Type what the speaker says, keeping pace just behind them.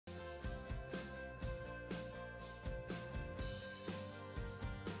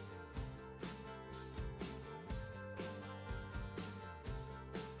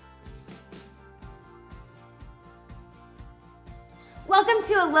Welcome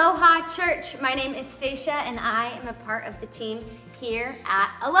to Aloha Church. My name is Stacia and I am a part of the team here at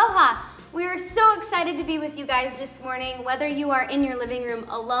Aloha. We are so excited to be with you guys this morning, whether you are in your living room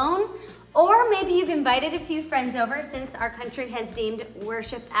alone or maybe you've invited a few friends over since our country has deemed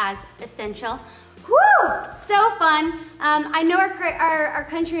worship as essential. Woo! So fun. I know our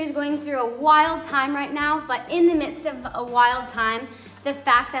country is going through a wild time right now, but in the midst of a wild time, the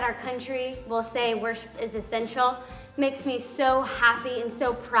fact that our country will say worship is essential makes me so happy and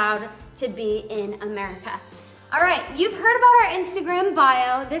so proud to be in America. All right, you've heard about our Instagram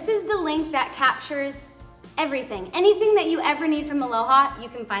bio. This is the link that captures everything. Anything that you ever need from Aloha, you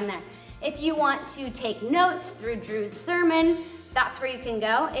can find there. If you want to take notes through Drew's sermon, that's where you can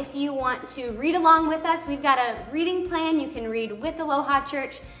go. If you want to read along with us, we've got a reading plan. You can read with Aloha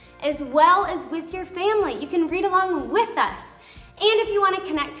Church as well as with your family. You can read along with us. And if you want to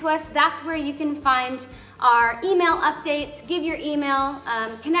connect to us, that's where you can find our email updates, give your email,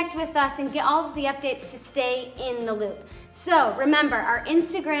 connect with us, and get all of the updates to stay in the loop. So remember, our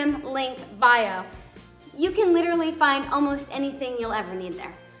Instagram link bio, you can literally find almost anything you'll ever need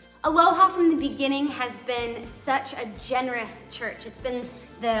there. Aloha from the beginning has been such a generous church. It's been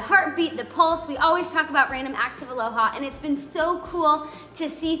the heartbeat, the pulse. We always talk about random acts of Aloha, and it's been so cool to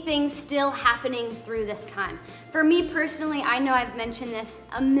see things still happening through this time. For me personally, I know I've mentioned this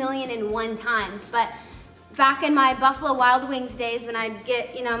 1,000,001 times, but back in my Buffalo Wild Wings days when I'd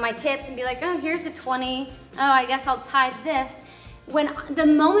get, my tips and be like, oh, here's a 20, oh, I guess I'll tithe this. When the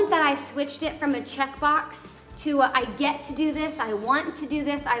moment that I switched it from a checkbox to I get to do this, I want to do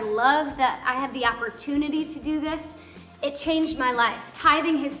this, I love that I have the opportunity to do this, it changed my life.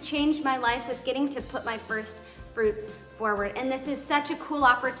 Tithing has changed my life with getting to put my first fruits forward. And this is such a cool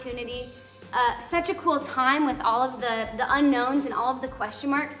opportunity, such a cool time with all of the unknowns and all of the question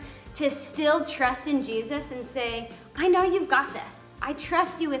marks to still trust in Jesus and say, I know you've got this. I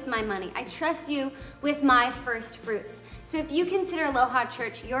trust you with my money. I trust you with my first fruits. So if you consider Aloha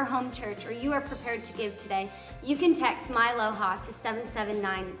Church your home church or you are prepared to give today, you can text MyAloha to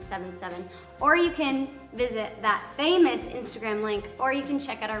 77977, or you can visit that famous Instagram link, or you can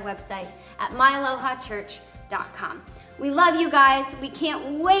check out our website at myalohachurch.com. We love you guys. We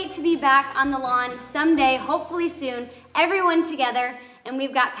can't wait to be back on the lawn someday, hopefully soon, everyone together, and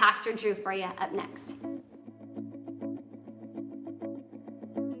we've got Pastor Drew for you up next.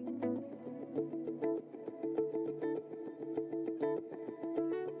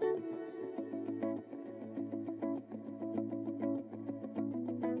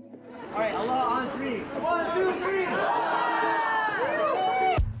 All right, Aloha on three. 1, 2, 3.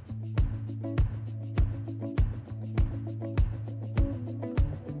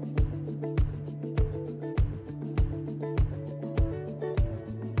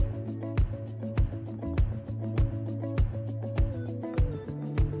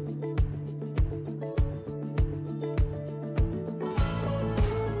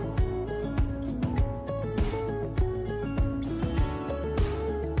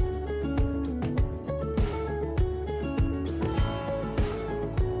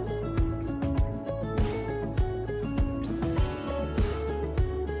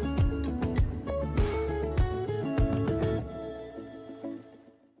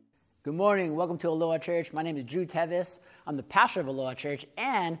 Good morning. Welcome to Aloha Church. My name is Drew Tevis. I'm the pastor of Aloha Church,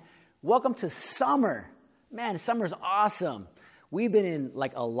 and welcome to summer. Man, summer's awesome. We've been in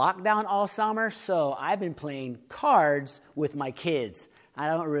like a lockdown all summer, so I've been playing cards with my kids. I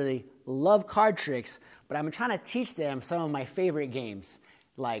don't really love card tricks, but I'm trying to teach them some of my favorite games,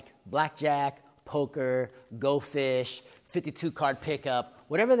 like blackjack, poker, go fish, 52-card pickup,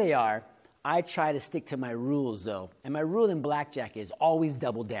 whatever they are. I try to stick to my rules, though, and my rule in blackjack is always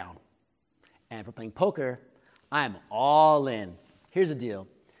double down. And for playing poker, I'm all in. Here's the deal.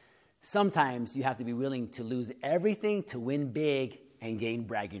 Sometimes you have to be willing to lose everything to win big and gain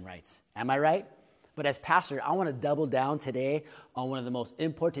bragging rights. Am I right? But as pastor, I want to double down today on one of the most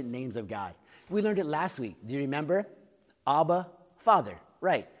important names of God. We learned it last week. Do you remember? Abba, Father.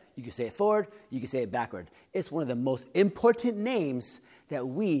 Right. You can say it forward. You can say it backward. It's one of the most important names that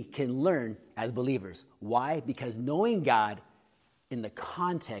we can learn as believers. Why? Because knowing God in the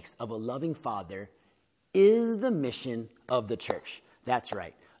context of a loving Father is the mission of the church. That's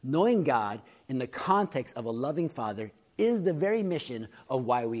right. Knowing God in the context of a loving Father is the very mission of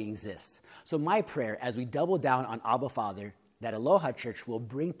why we exist. So my prayer as we double down on Abba Father, that Aloha Church will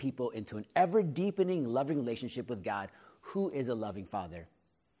bring people into an ever-deepening, loving relationship with God, who is a loving Father.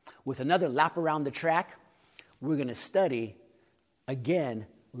 With another lap around the track, we're going to study, again,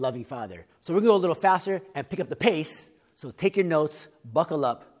 loving Father. So we're going to go a little faster and pick up the pace. So take your notes, buckle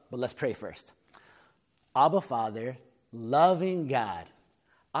up, but let's pray first. Abba Father, loving God.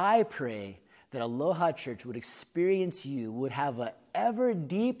 I pray that Aloha Church would experience you, would have an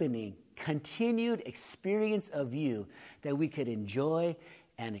ever-deepening, continued experience of you that we could enjoy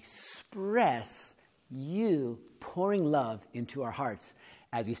and express you pouring love into our hearts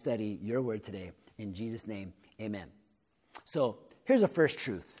as we study your word today. In Jesus' name, amen. So here's the first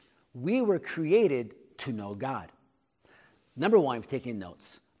truth. We were created to know God. Number one, if you're taking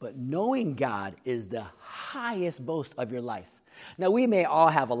notes, but knowing God is the highest boast of your life. Now, we may all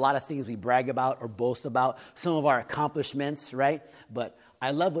have a lot of things we brag about or boast about, some of our accomplishments, right? But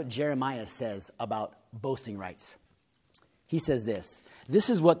I love what Jeremiah says about boasting rights. He says this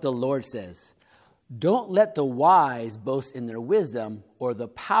is what the Lord says. Don't let the wise boast in their wisdom, or the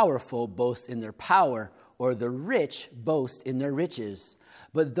powerful boast in their power, or the rich boast in their riches.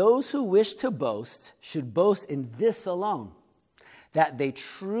 But those who wish to boast should boast in this alone, that they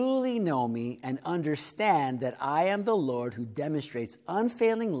truly know me and understand that I am the Lord who demonstrates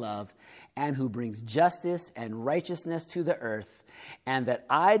unfailing love and who brings justice and righteousness to the earth, and that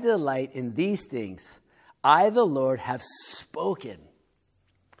I delight in these things. I, the Lord, have spoken.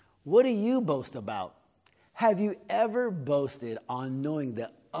 What do you boast about? Have you ever boasted on knowing the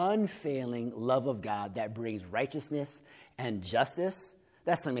unfailing love of God that brings righteousness and justice?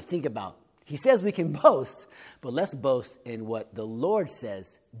 That's something to think about. He says we can boast, but let's boast in what the Lord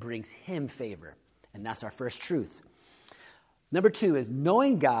says brings him favor. And that's our first truth. Number two is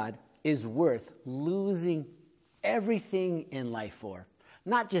knowing God is worth losing everything in life for.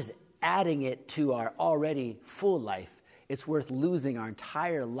 Not just adding it to our already full life. It's worth losing our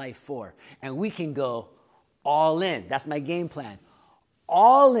entire life for. And we can go all in. That's my game plan.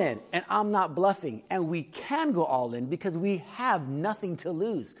 All in, and I'm not bluffing. And we can go all in because we have nothing to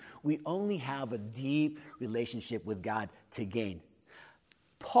lose. We only have a deep relationship with God to gain.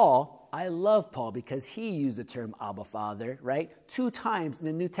 Paul, I love Paul because he used the term Abba Father, right? 2 times in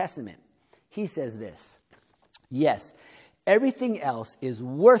the New Testament. He says this, yes, everything else is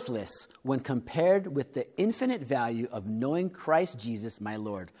worthless when compared with the infinite value of knowing Christ Jesus, my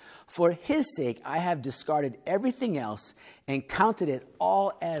Lord. For his sake, I have discarded everything else and counted it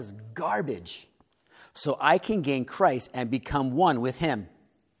all as garbage, so I can gain Christ and become one with him.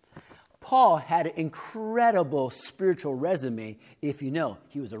 Paul had an incredible spiritual resume, if you know.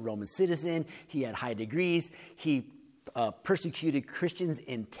 He was a Roman citizen. He had high degrees. He persecuted Christians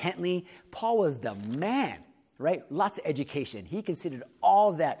intently. Paul was the man. Right? Lots of education. He considered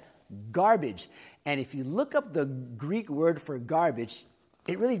all that garbage. And if you look up the Greek word for garbage,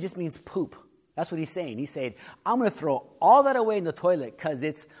 it really just means poop. That's what he's saying. He's saying, I'm going to throw all that away in the toilet because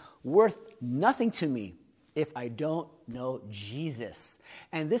it's worth nothing to me if I don't know Jesus.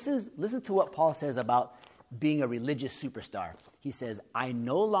 And listen to what Paul says about being a religious superstar. He says, I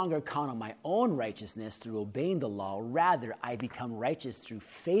no longer count on my own righteousness through obeying the law. Rather, I become righteous through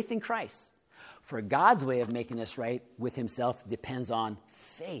faith in Christ. For God's way of making us right with himself depends on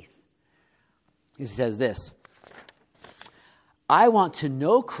faith. He says this, I want to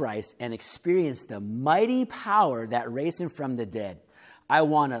know Christ and experience the mighty power that raised him from the dead. I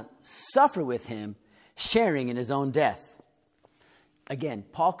want to suffer with him, sharing in his own death. Again,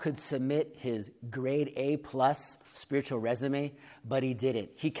 Paul could submit his grade A+ spiritual resume, but he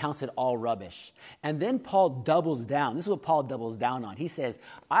didn't. He counts it all rubbish. And then Paul doubles down. This is what Paul doubles down on. He says,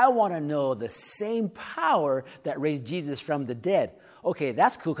 I want to know the same power that raised Jesus from the dead. Okay,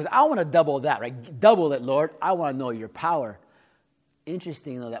 that's cool because I want to double that, right? Double it, Lord. I want to know your power.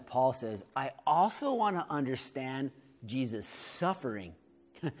 Interesting, though, that Paul says, I also want to understand Jesus' suffering.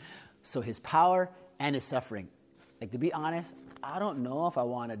 So his power and his suffering. Like, to be honest, I don't know if I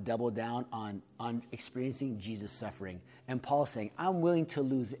want to double down on experiencing Jesus' suffering. And Paul's saying, I'm willing to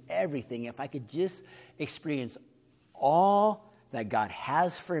lose everything if I could just experience all that God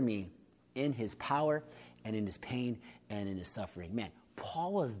has for me in his power and in his pain and in his suffering. Man,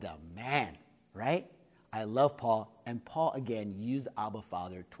 Paul was the man, right? I love Paul. And Paul, again, used Abba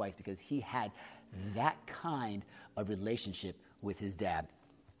Father twice because he had that kind of relationship with his dad.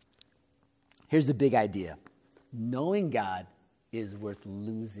 Here's the big idea. Knowing God is worth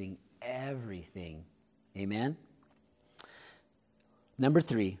losing everything. Amen? Number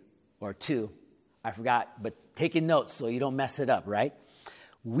 3, or 2, I forgot, but taking notes so you don't mess it up, right?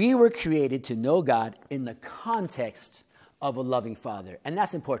 We were created to know God in the context of a loving Father. And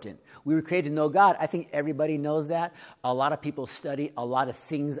that's important. We were created to know God. I think everybody knows that. A lot of people study a lot of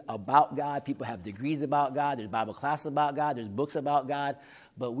things about God. People have degrees about God. There's Bible classes about God. There's books about God.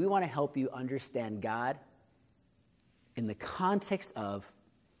 But we want to help you understand God in the context of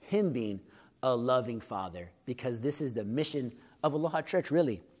him being a loving Father, because this is the mission of Aloha Church,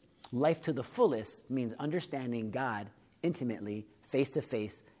 really. Life to the fullest means understanding God intimately, face to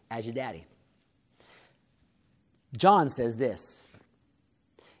face, as your daddy. John says this,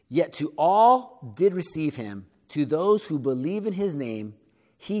 "Yet to all did receive him, to those who believe in his name,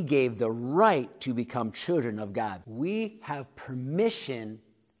 he gave the right to become children of God." We have permission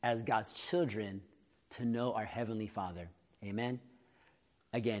as God's children to know our Heavenly Father. Amen?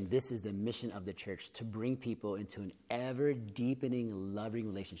 Again, this is the mission of the church, to bring people into an ever-deepening, loving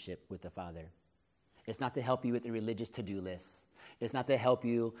relationship with the Father. It's not to help you with a religious to-do list. It's not to help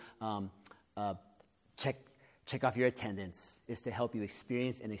you check off your attendance. It's to help you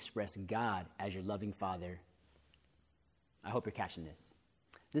experience and express God as your loving Father. I hope you're catching this.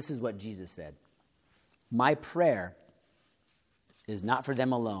 This is what Jesus said. "My prayer is not for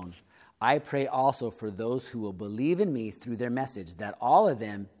them alone. I pray also for those who will believe in me through their message, that all of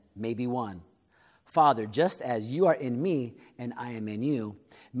them may be one. Father, just as you are in me and I am in you,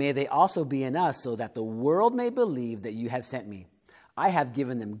 may they also be in us, so that the world may believe that you have sent me. I have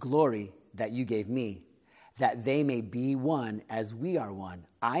given them glory that you gave me, that they may be one as we are one,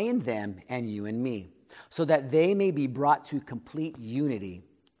 I in them and you in me, so that they may be brought to complete unity.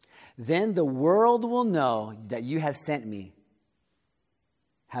 Then the world will know that you have sent me,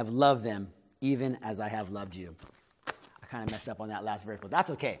 have loved them even as I have loved you." I kind of messed up on that last verse, but that's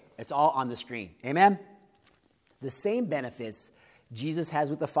okay. It's all on the screen. Amen? The same benefits Jesus has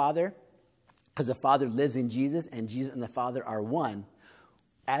with the Father, because the Father lives in Jesus and Jesus and the Father are one.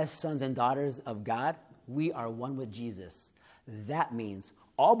 As sons and daughters of God, we are one with Jesus. That means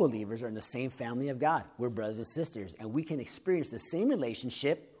all believers are in the same family of God. We're brothers and sisters, and we can experience the same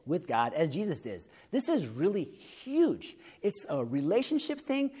relationship with God as Jesus did. This is really huge. It's a relationship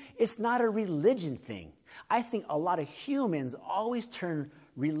thing. It's not a religion thing. I think a lot of humans always turn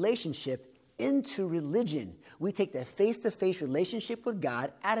relationship into religion. We take that face-to-face relationship with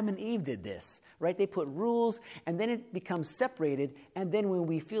God. Adam and Eve did this, right? They put rules, and then it becomes separated. And then when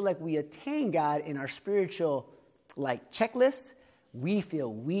we feel like we attain God in our spiritual checklist, we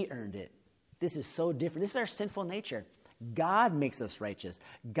feel we earned it. This is so different. This is our sinful nature. God makes us righteous.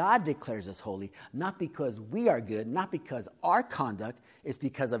 God declares us holy, not because we are good, not because our conduct, it's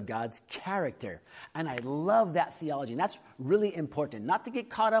because of God's character. And I love that theology. And that's really important. Not to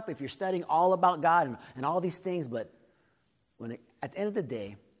get caught up if you're studying all about God and all these things, but at the end of the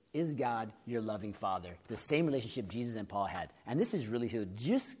day, is God your loving Father? The same relationship Jesus and Paul had. And this is really huge.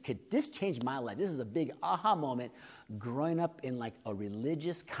 This changed my life. This is a big aha moment growing up in a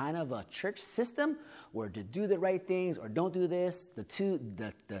religious kind of a church system where to do the right things or don't do this, the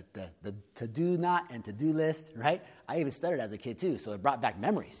to do not and to do list, right? I even stuttered as a kid too, so it brought back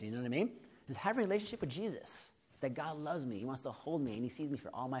memories, you know what I mean? Just having a relationship with Jesus, that God loves me, he wants to hold me, and he sees me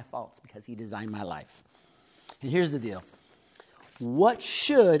for all my faults because he designed my life. And here's the deal. What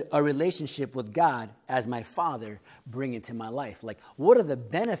should a relationship with God as my Father bring into my life? What are the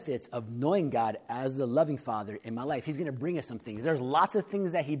benefits of knowing God as the loving Father in my life? He's going to bring us some things. There's lots of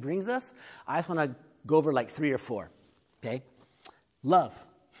things that he brings us. I just want to go over 3 or 4, okay? Love.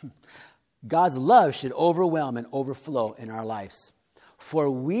 God's love should overwhelm and overflow in our lives.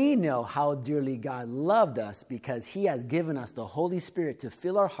 For we know how dearly God loved us because he has given us the Holy Spirit to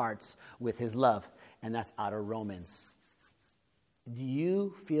fill our hearts with his love. And that's out of Romans. Do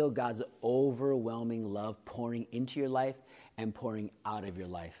you feel God's overwhelming love pouring into your life and pouring out of your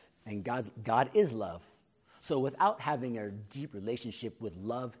life? And God is love. So without having a deep relationship with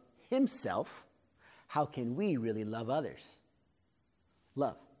love himself, how can we really love others?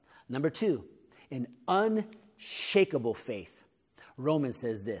 Love. Number 2, an unshakable faith. Romans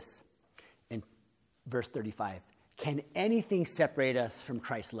says this in verse 35. Can anything separate us from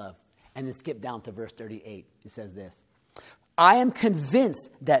Christ's love? And then skip down to verse 38. It says this. I am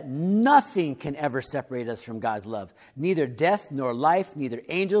convinced that nothing can ever separate us from God's love. Neither death nor life, neither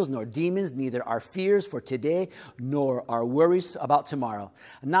angels nor demons, neither our fears for today nor our worries about tomorrow.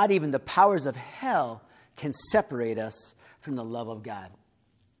 Not even the powers of hell can separate us from the love of God.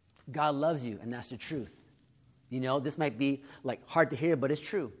 God loves you, and that's the truth. This might be hard to hear, but it's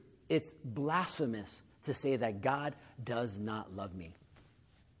true. It's blasphemous to say that God does not love me.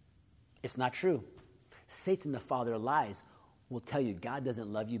 It's not true. Satan, the father of lies, will tell you God doesn't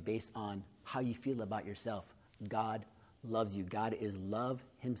love you based on how you feel about yourself. God loves you. God is love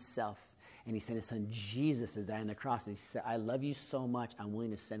himself. And he sent his son Jesus to die on the cross. And he said, I love you so much, I'm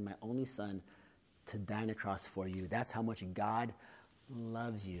willing to send my only son to die on the cross for you. That's how much God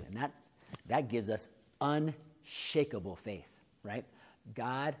loves you. And that gives us unshakable faith, right?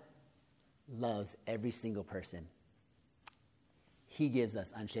 God loves every single person. He gives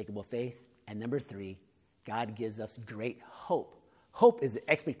us unshakable faith. And number 3, God gives us great hope Hope is the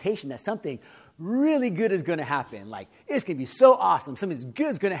expectation that something really good is going to happen. Like, it's going to be so awesome. Something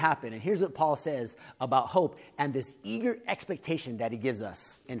good is going to happen. And here's what Paul says about hope and this eager expectation that he gives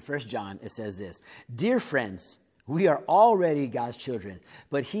us. In 1 John, it says this: "Dear friends, we are already God's children,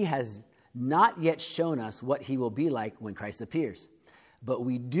 but he has not yet shown us what he will be like when Christ appears. But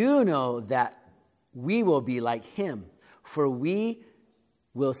we do know that we will be like him, for we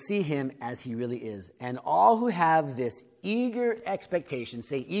will see him as he really is. And all who have this eager expectation,"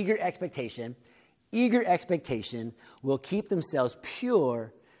 say eager expectation "will keep themselves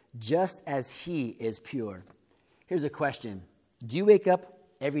pure just as he is pure." Here's a question. Do you wake up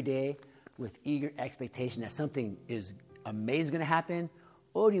every day with eager expectation that something is amazing going to happen?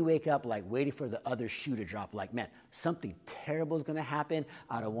 Or do you wake up like waiting for the other shoe to drop? Like, man, something terrible is going to happen.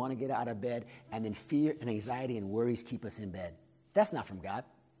 I don't want to get out of bed. And then fear and anxiety and worries keep us in bed. That's not from God.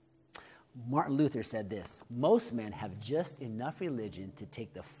 Martin Luther said this: "Most men have just enough religion to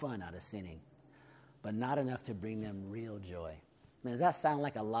take the fun out of sinning, but not enough to bring them real joy." Man, does that sound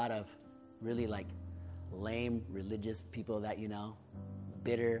like a lot of really like lame religious people that you know?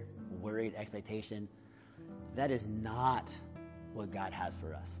 Bitter, worried expectation. That is not what God has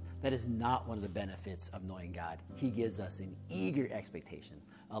for us. That is not one of the benefits of knowing God. He gives us an eager expectation.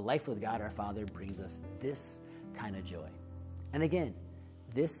 A life with God, our Father, brings us this kind of joy. And again,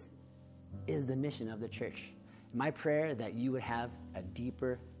 this is the mission of the church. My prayer that you would have a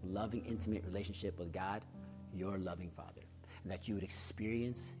deeper, loving, intimate relationship with God, your loving Father, and that you would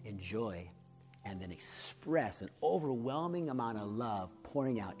experience, enjoy, and then express an overwhelming amount of love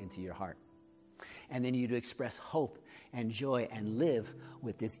pouring out into your heart. And then you to express hope and joy and live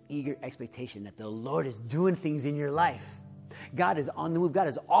with this eager expectation that the Lord is doing things in your life. God is on the move. God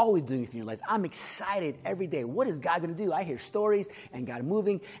is always doing things in your life. I'm excited every day. What is God going to do? I hear stories and God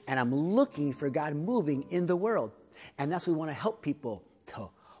moving, and I'm looking for God moving in the world. And that's what we want to help people to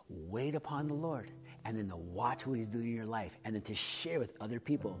wait upon the Lord and then to watch what he's doing in your life and then to share with other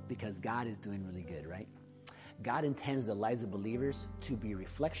people because God is doing really good, right? God intends the lives of believers to be a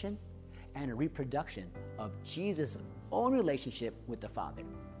reflection and a reproduction of Jesus' own relationship with the Father.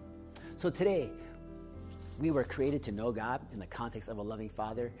 So today, we were created to know God in the context of a loving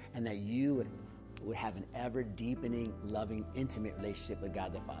Father, and that you would have an ever-deepening, loving, intimate relationship with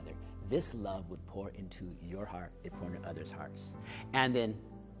God the Father. This love would pour into your heart, it pour into others' hearts. And then,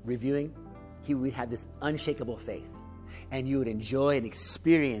 reviewing, he would have this unshakable faith, and you would enjoy and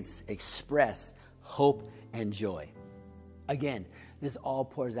experience, express hope and joy. Again, this all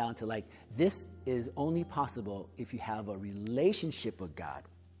pours out into like, this is only possible if you have a relationship with God.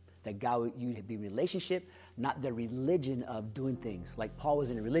 That God would, you'd be in relationship, not the religion of doing things. Like Paul was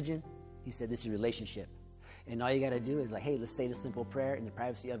in a religion, he said this is a relationship. And all you got to do is like, hey, let's say the simple prayer in the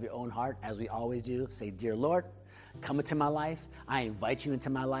privacy of your own heart, as we always do. Say, "Dear Lord, come into my life. I invite you into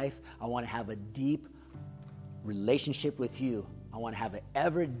my life. I want to have a deep relationship with you. I want to have an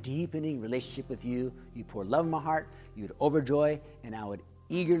ever-deepening relationship with you. You pour love in my heart. You would overjoy, and I would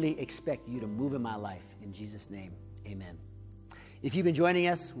eagerly expect you to move in my life. In Jesus' name, amen." If you've been joining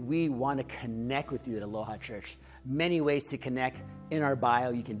us, we want to connect with you at Aloha Church. Many ways to connect in our bio.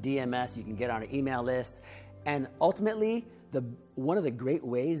 You can DM us. You can get on our email list. And ultimately, one of the great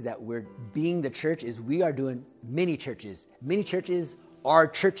ways that we're being the church is we are doing mini churches. Mini churches are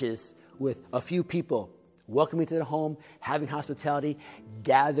churches with a few people welcoming to the home, having hospitality,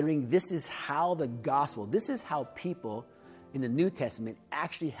 gathering. This is how the gospel, this is how people in the New Testament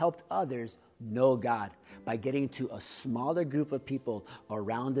actually helped others know God, by getting to a smaller group of people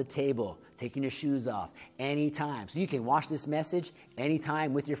around the table, taking your shoes off anytime. So you can watch this message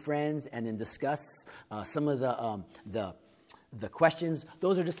anytime with your friends and then discuss some of the questions.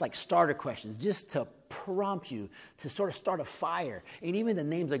 Those are just like starter questions, just to prompt you to sort of start a fire. And even the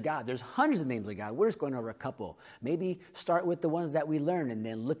names of God, there's hundreds of names of God. We're just going over a couple. Maybe start with the ones that we learn and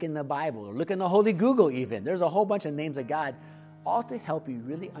then look in the Bible or look in the Holy Google even. There's a whole bunch of names of God, all to help you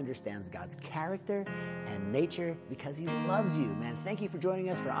really understand God's character and nature because he loves you, man. Thank you for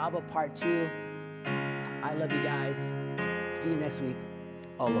joining us for Abba Part 2. I love you guys. See you next week.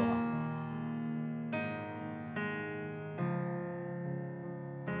 Aloha.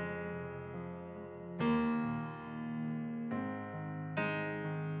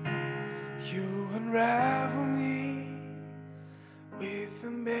 You unravel me with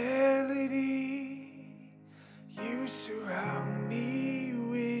a melody. You surround me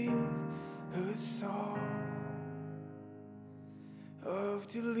with a song of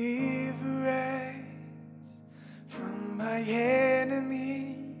deliverance from my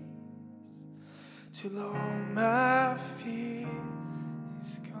enemies till all my fear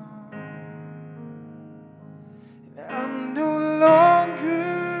is gone. And I'm no longer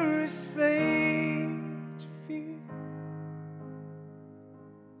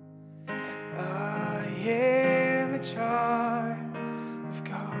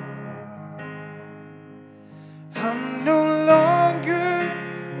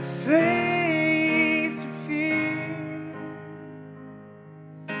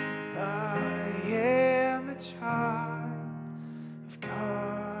child of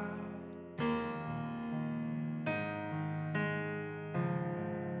God.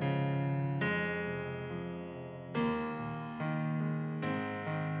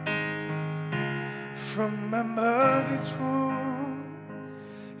 From my mother's womb,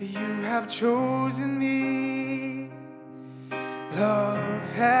 you have chosen me. Love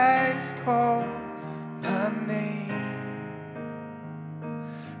has called my name,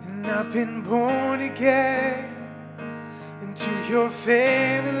 and I've been born again into your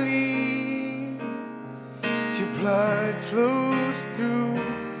family. Your blood flows through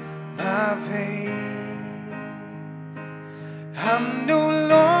my veins. I'm no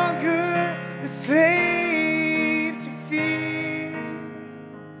longer a slave to fear.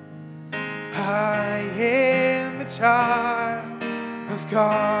 I am a child of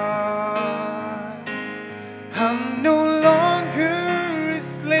God. I'm no longer a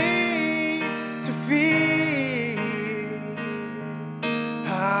slave to fear.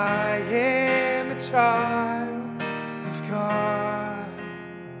 I am a child of God.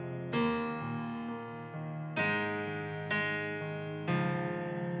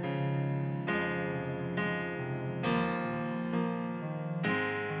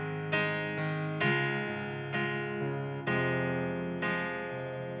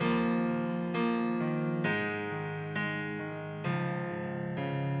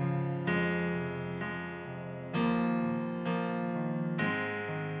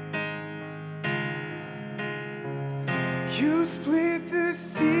 You split the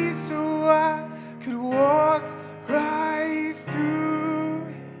sea so I could walk right through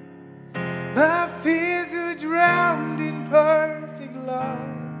it. My fears are drowned in perfect love.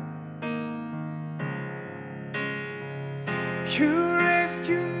 You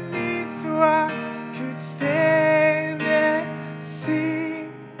rescued me so I could stand and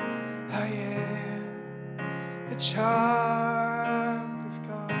sing. I am a child of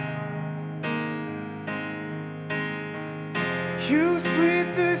God. You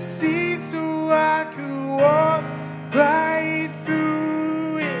split the sea so I could walk right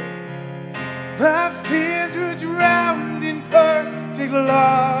through it. My fears were drowned in perfect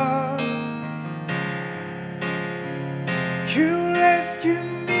love. You rescued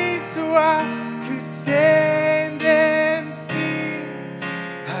me so I could stand and sing.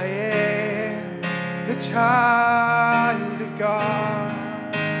 I am a child of God.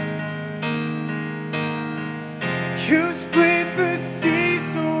 You split the sea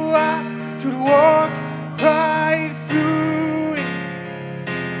so I could walk right through it.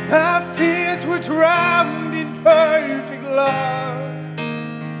 My fears were drowned in perfect love.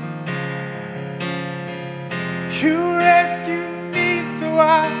 You rescued me so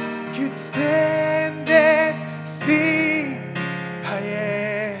I could stand and sing. I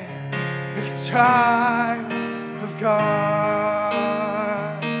am a child of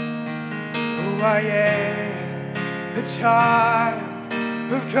God. Oh, I am a child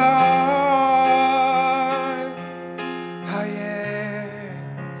of God. I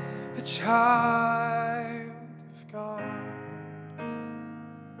am a child of God.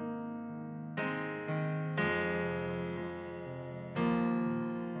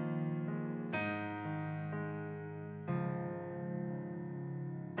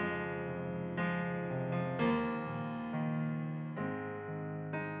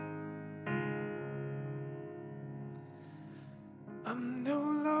 I'm no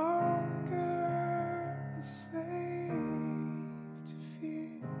longer